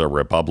was a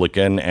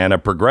Republican and a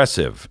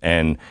progressive,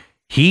 and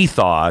he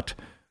thought,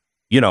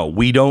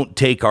 we don't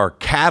take our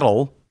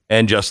cattle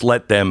and just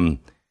let them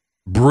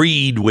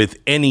breed with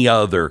any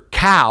other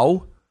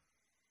cow.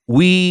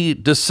 We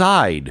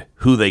decide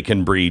who they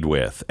can breed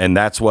with, and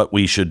that's what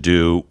we should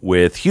do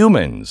with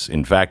humans.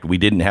 In fact, we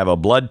didn't have a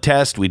blood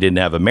test, we didn't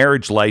have a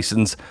marriage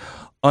license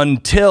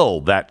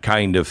until that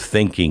kind of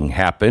thinking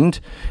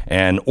happened.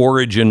 And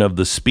Origin of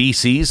the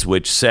Species,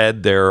 which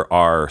said there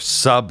are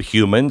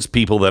subhumans,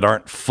 people that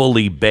aren't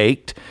fully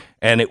baked,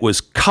 and it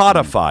was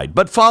codified.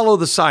 But follow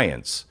the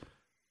science.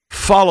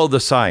 Follow the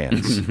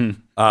science.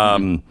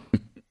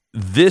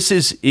 This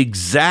is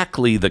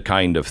exactly the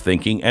kind of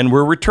thinking, and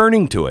we're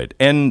returning to it.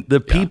 And the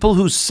people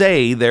who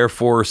say they're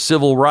for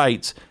civil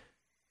rights,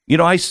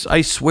 I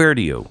swear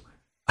to you,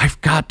 I've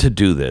got to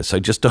do this. I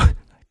just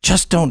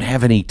don't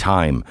have any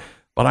time.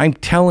 But I'm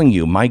telling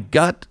you, my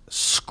gut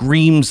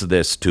screams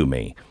this to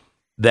me,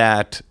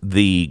 that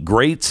the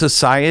Great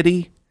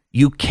Society,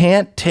 you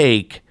can't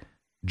take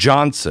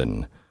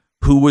Johnson,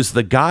 who was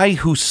the guy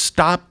who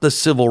stopped the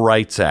Civil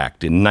Rights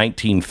Act in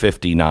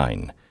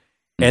 1959,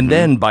 and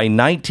then by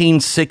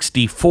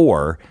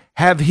 1964,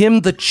 have him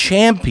the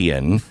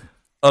champion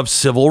of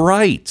civil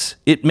rights.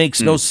 It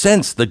makes no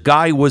sense. The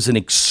guy was an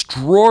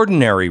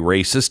extraordinary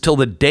racist till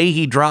the day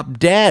he dropped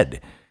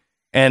dead.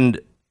 And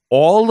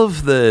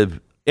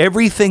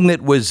everything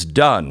that was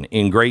done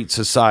in Great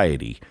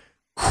Society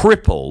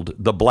crippled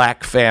the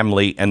black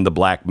family and the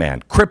black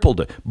man. Crippled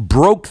it.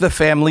 Broke the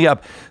family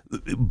up.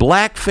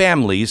 Black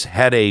families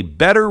had a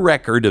better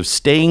record of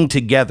staying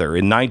together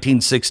in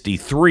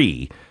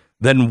 1963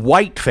 than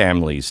white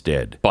families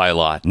did. By a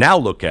lot. Now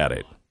look at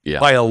it.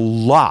 Yeah. By a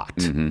lot.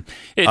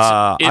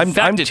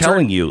 I'm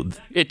telling you.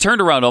 It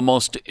turned around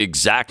almost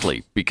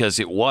exactly, because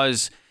it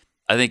was,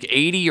 I think,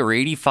 80 or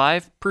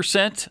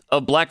 85%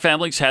 of black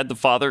families had the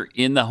father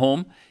in the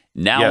home.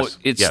 Now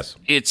it's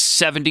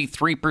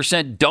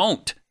 73%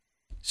 don't.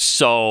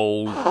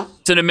 So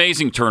it's an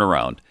amazing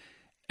turnaround.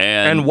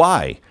 And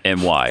why?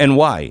 And why? And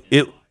why?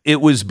 It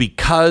was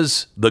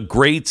because the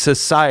Great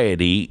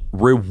Society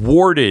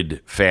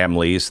rewarded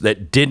families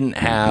that didn't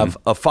have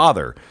a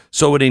father.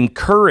 So it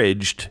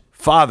encouraged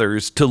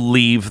fathers to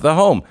leave the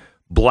home.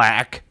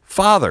 Black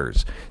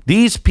fathers.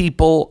 These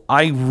people,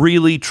 I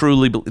really,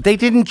 truly believe, they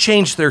didn't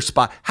change their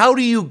spot. How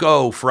do you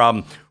go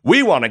from,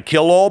 we want to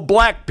kill all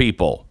black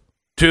people,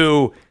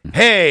 to,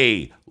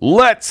 hey,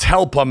 let's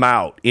help them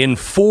out in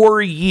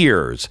 4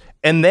 years?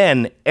 And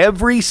then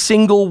every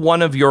single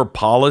one of your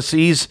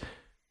policies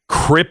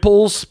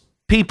cripples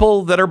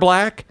people that are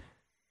black,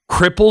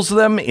 cripples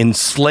them,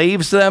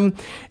 enslaves them,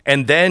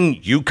 and then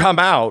you come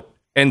out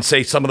and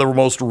say some of the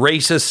most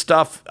racist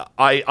stuff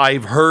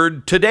I've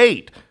heard to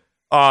date.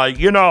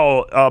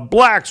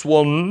 Blacks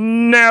will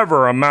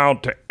never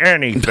amount to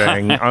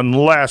anything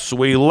unless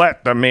we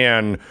let them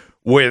in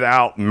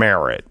without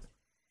merit.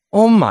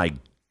 Oh my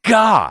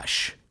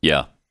gosh.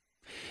 Yeah.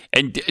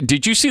 And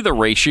did you see the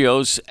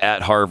ratios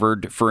at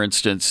Harvard, for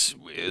instance,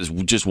 is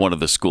just one of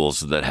the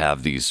schools that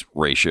have these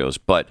ratios,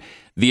 but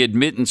the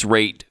admittance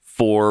rate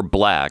for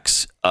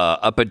blacks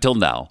up until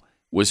now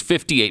was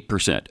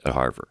 58% at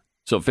Harvard.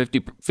 So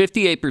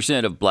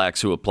 58% of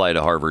blacks who apply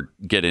to Harvard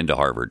get into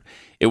Harvard.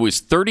 It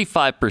was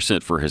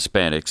 35% for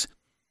Hispanics.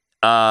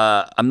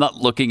 I'm not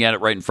looking at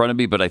it right in front of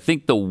me, but I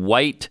think the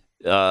white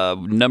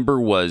number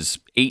was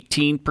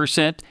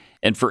 18%,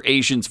 and for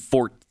Asians,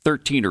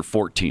 13 or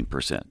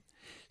 14%.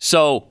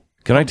 So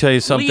can I tell you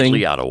something?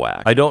 Completely out of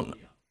whack. I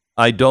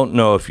don't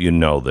know if you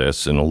know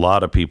this, and a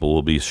lot of people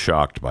will be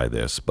shocked by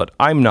this, but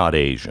I'm not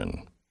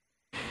Asian.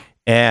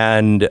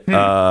 And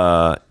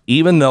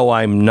even though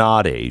I'm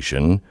not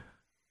Asian,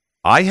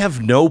 I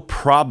have no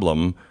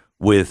problem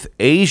with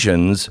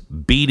Asians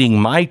beating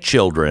my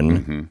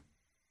children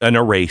in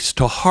a race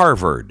to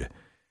Harvard.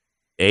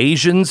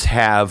 Asians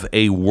have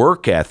a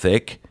work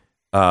ethic.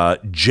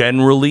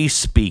 Generally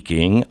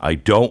speaking, I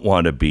don't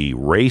want to be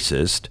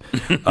racist.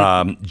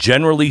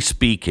 Generally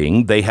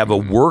speaking, they have a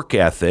work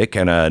ethic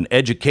and an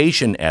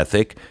education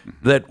ethic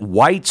that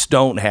whites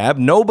don't have.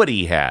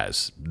 Nobody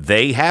has.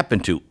 They happen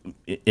to.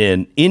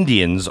 And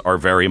Indians are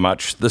very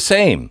much the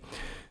same.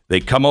 They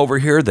come over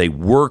here, they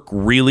work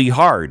really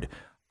hard.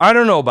 I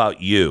don't know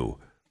about you,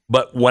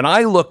 but when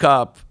I look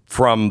up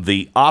from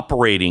the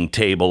operating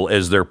table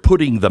as they're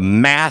putting the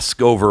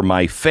mask over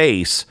my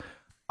face,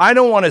 I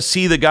don't want to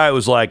see the guy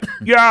who's like,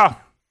 yeah,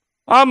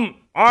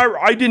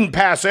 I didn't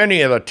pass any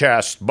of the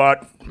tests,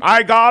 but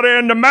I got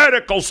into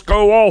medical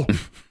school.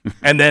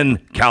 And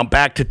then count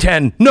back to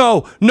 10.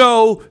 No.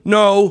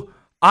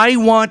 I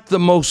want the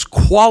most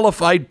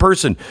qualified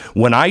person.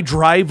 When I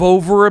drive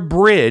over a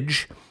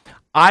bridge,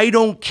 I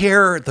don't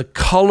care the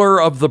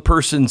color of the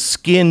person's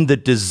skin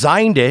that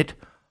designed it.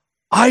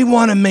 I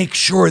want to make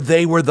sure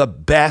they were the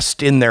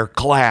best in their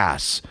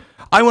class.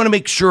 I want to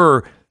make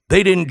sure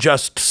they didn't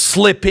just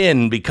slip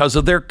in because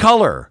of their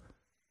color.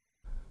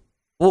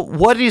 Well,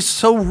 what is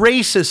so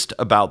racist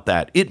about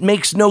that? It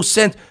makes no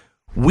sense.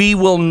 We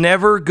will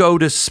never go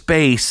to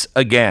space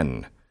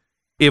again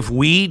if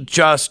we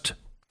just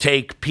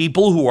take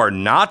people who are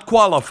not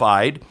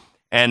qualified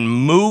and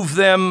move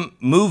them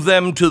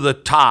to the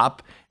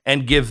top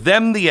and give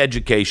them the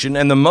education,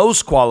 and the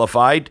most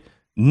qualified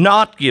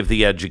not give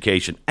the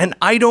education. And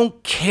I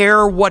don't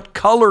care what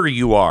color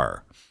you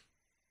are.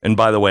 And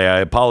by the way,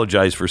 I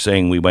apologize for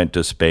saying we went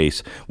to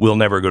space. We'll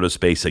never go to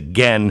space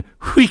again.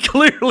 We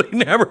clearly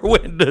never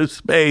went to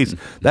space.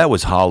 That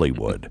was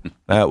Hollywood.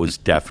 That was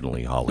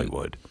definitely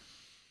Hollywood.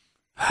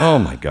 Oh,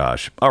 my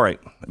gosh. All right.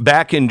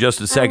 Back in just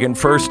a second.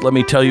 First, let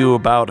me tell you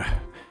about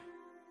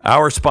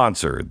our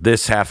sponsor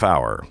this half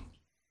hour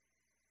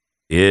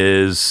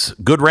is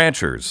Good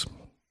Ranchers.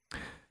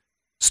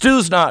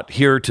 Stu's not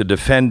here to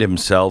defend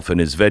himself and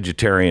his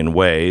vegetarian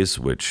ways,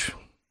 which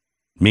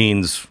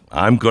means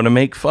I'm going to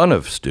make fun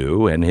of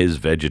Stu and his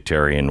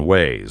vegetarian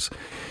ways.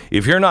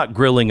 If you're not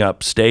grilling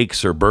up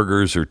steaks or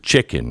burgers or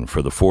chicken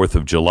for the 4th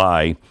of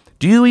July,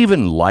 do you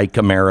even like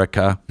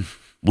America,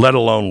 let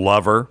alone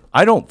love her?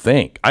 I don't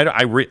think.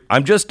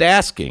 I'm just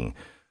asking.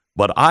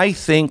 But I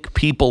think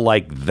people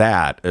like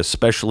that,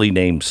 especially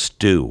named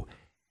Stu,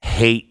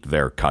 hate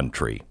their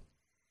country.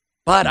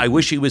 But I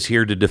wish he was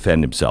here to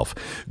defend himself.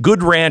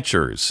 Good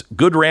Ranchers.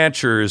 Good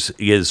Ranchers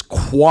is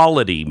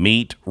quality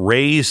meat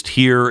raised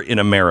here in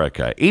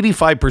America.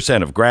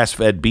 85% of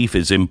grass-fed beef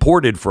is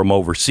imported from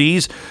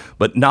overseas,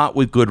 but not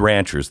with Good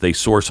Ranchers. They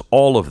source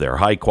all of their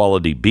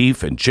high-quality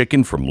beef and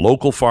chicken from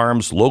local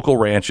farms, local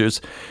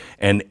ranches,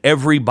 and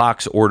every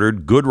box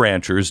ordered, Good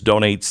Ranchers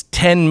donates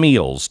 10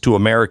 meals to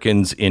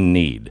Americans in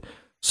need.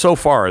 So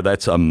far,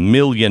 that's 1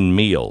 million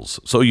meals.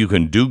 So you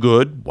can do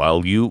good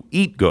while you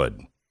eat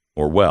good.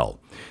 Or well.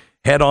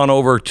 Head on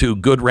over to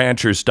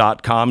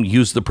goodranchers.com.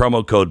 Use the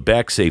promo code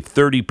Beck. Save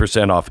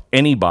 30% off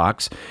any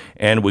box.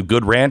 And with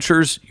Good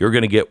Ranchers, you're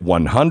going to get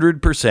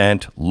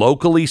 100%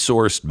 locally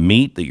sourced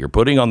meat that you're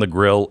putting on the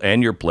grill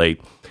and your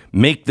plate.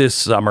 Make this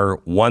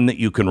summer one that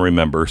you can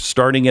remember,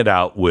 starting it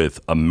out with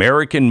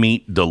American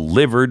meat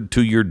delivered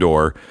to your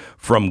door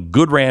from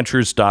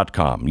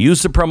goodranchers.com.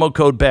 Use the promo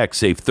code Beck.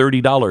 Save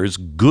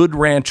 $30.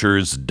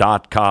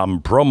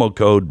 Goodranchers.com. Promo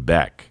code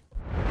Beck.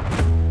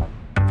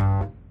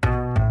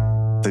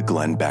 The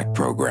Glenn Beck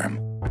Program.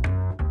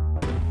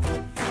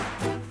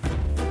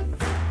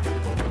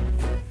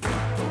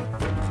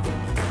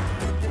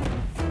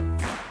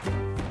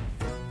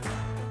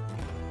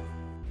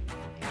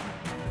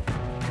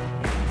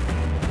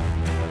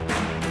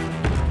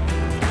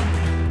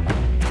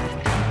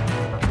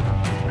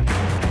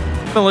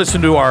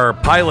 Listen to our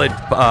pilot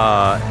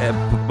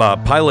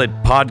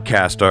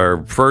podcast,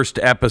 our first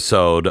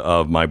episode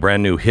of my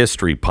brand new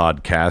history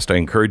podcast. I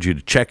encourage you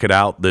to check it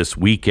out this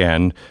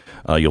weekend.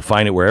 You'll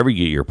find it wherever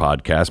you get your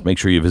podcast. Make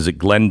sure you visit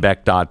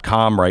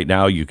glennbeck.com right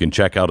now. You can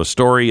check out a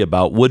story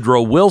about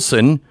Woodrow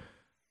Wilson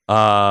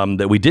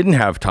that we didn't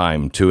have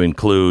time to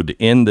include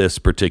in this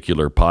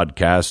particular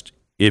podcast.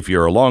 If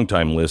you're a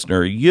longtime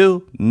listener,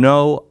 you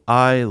know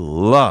I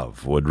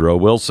love Woodrow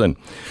Wilson.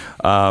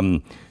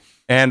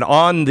 And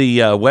on the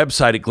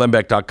website at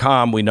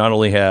glennbeck.com, we not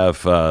only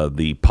have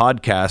the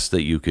podcast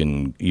that you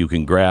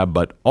can grab,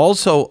 but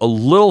also a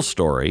little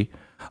story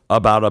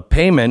about a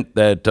payment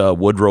that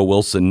Woodrow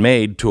Wilson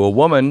made to a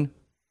woman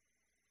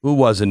who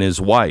wasn't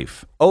his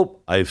wife. Oh,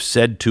 I've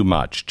said too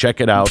much.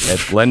 Check it out at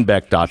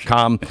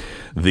glennbeck.com.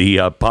 The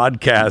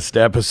podcast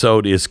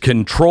episode is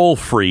Control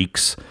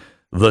Freaks,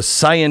 the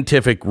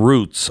Scientific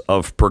Roots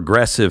of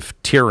Progressive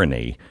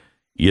Tyranny.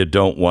 You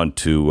don't want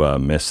to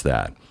miss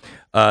that.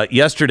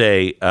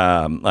 Yesterday,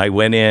 I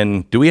went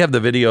in. Do we have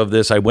the video of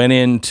this? I went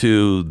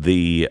into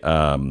the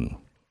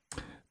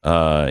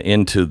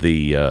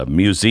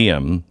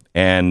museum,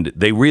 and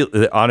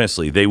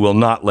honestly, they will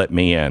not let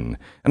me in.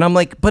 And I'm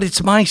like, but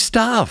it's my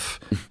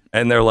stuff.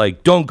 And they're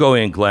like, don't go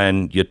in,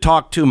 Glenn. You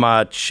talk too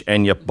much,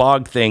 and you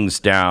bog things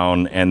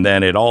down, and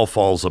then it all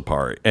falls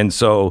apart. And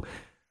so,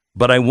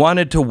 but I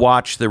wanted to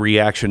watch the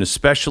reaction,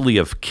 especially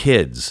of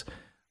kids.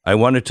 I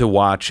wanted to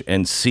watch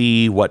and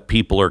see what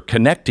people are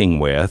connecting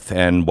with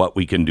and what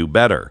we can do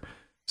better.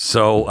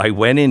 So I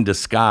went in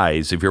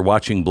disguise. If you're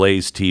watching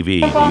Blaze TV,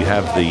 you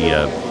have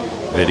the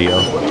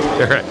video.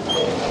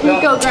 Here you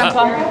go,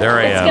 Grandpa. There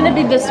I am. It's going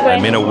to be this way.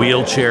 I'm in a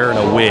wheelchair and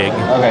a wig.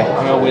 Okay,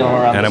 I'm going to wheel him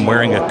around. And I'm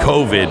wearing a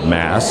COVID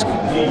mask.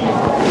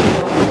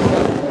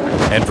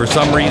 And for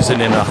some reason,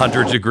 in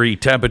 100-degree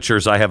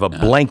temperatures, I have a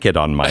blanket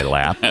on my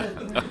lap.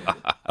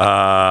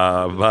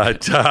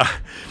 But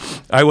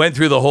I went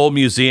through the whole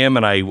museum,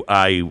 and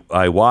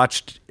I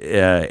watched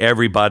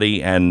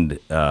everybody, and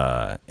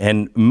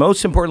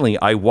most importantly,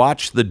 I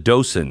watched the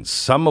docents,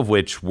 some of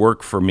which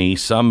work for me,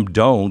 some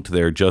don't.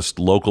 They're just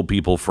local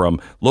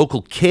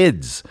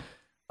kids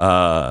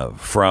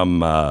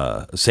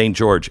from St.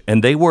 George,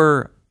 and they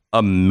were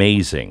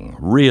amazing,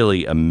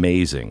 really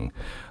amazing.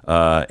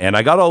 And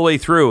I got all the way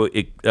through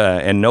it,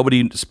 and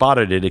nobody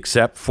spotted it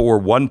except for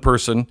one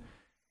person,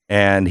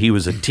 and he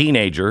was a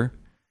teenager,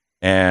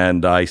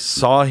 and I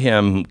saw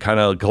him kind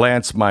of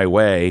glance my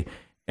way,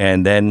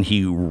 and then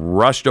he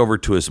rushed over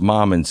to his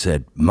mom and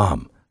said,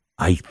 "Mom,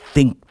 I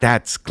think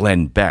that's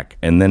Glenn Beck."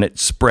 And then it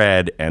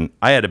spread, and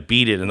I had to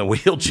beat it in the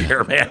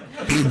wheelchair, man.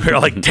 We were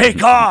like,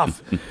 "Take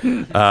off!"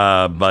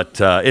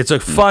 But it's a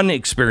fun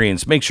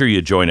experience. Make sure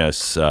you join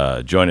us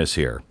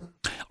here.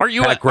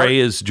 Pat Gray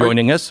is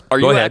joining us. Are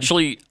you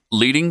actually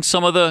leading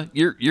some of the?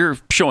 You're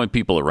showing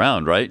people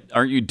around, right?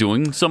 Aren't you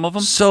doing some of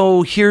them?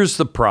 So here's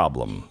the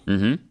problem.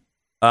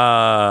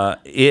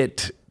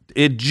 It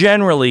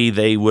generally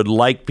they would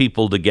like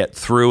people to get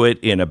through it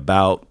in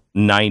about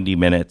 90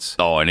 minutes.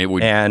 Oh, and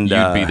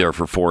you'd be there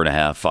for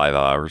 4.5, 5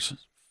 hours,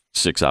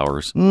 6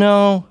 hours.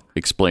 No,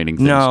 explaining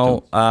things.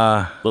 No,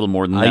 a little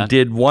more than that. I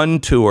did one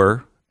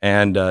tour.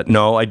 And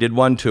I did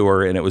one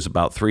tour, and it was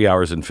about 3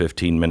 hours and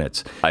 15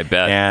 minutes. I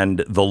bet.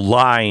 And the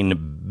line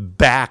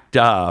backed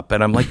up,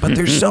 and I'm like, but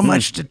there's so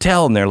much to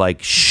tell. And they're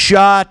like,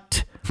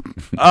 shut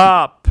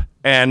up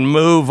and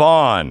move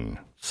on.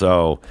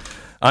 So,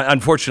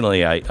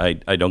 unfortunately,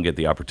 I don't get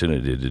the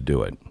opportunity to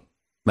do it.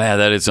 Man,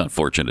 that is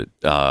unfortunate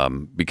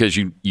because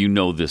you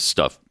know this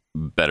stuff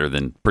better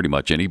than pretty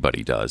much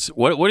anybody does.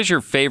 What is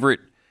your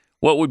favorite?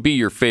 What would be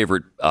your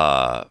favorite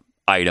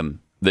item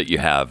that you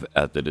have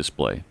at the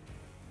display?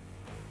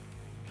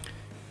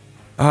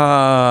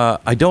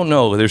 I don't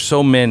know. There's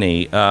so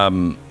many.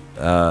 One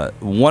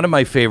of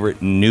my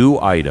favorite new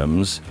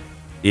items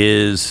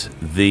is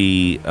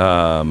the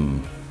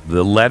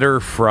letter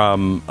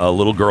from a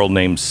little girl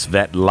named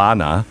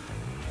Svetlana,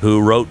 who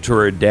wrote to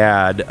her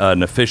dad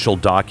an official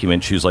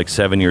document. She was like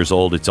 7 years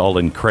old. It's all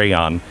in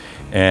crayon,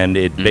 and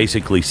it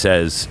basically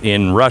says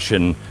in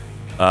Russian,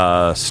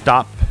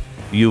 "Stop!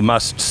 You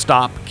must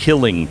stop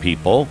killing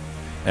people."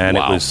 And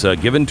It was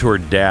given to her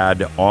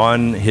dad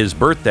on his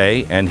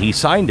birthday, and he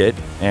signed it,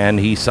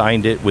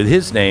 with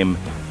his name,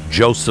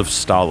 Joseph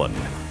Stalin.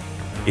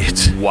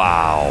 It's The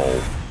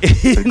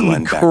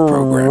Glenn Beck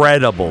Program.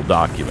 incredible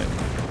document.